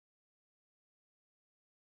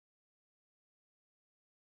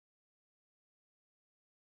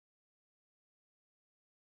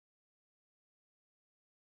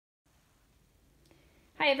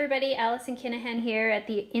Hi everybody, Allison Kinahan here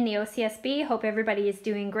in the OCSB. Hope everybody is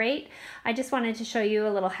doing great. I just wanted to show you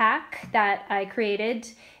a little hack that I created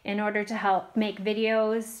in order to help make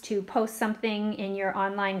videos to post something in your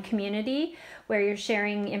online community where you're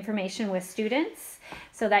sharing information with students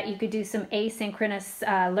so that you could do some asynchronous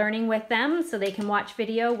learning with them so they can watch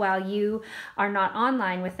video while you are not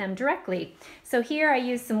online with them directly. So here I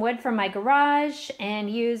used some wood from my garage and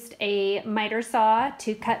used a miter saw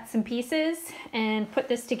to cut some pieces and put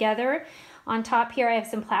this together. On top here I have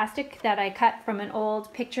some plastic that I cut from an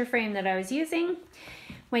old picture frame that I was using.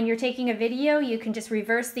 When you're taking a video, you can just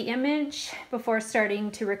reverse the image before starting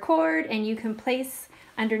to record, and you can place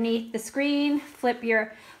underneath the screen, flip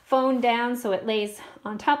your phone down so it lays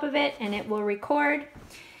on top of it and it will record.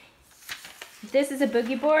 This is a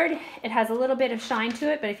boogie board. It has a little bit of shine to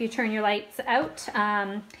it, but if you turn your lights out,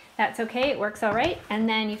 that's okay, it works all right. And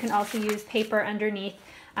then you can also use paper underneath,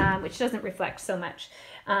 which doesn't reflect so much.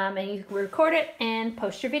 And you can record it and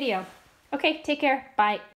post your video. Okay, take care,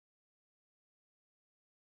 bye.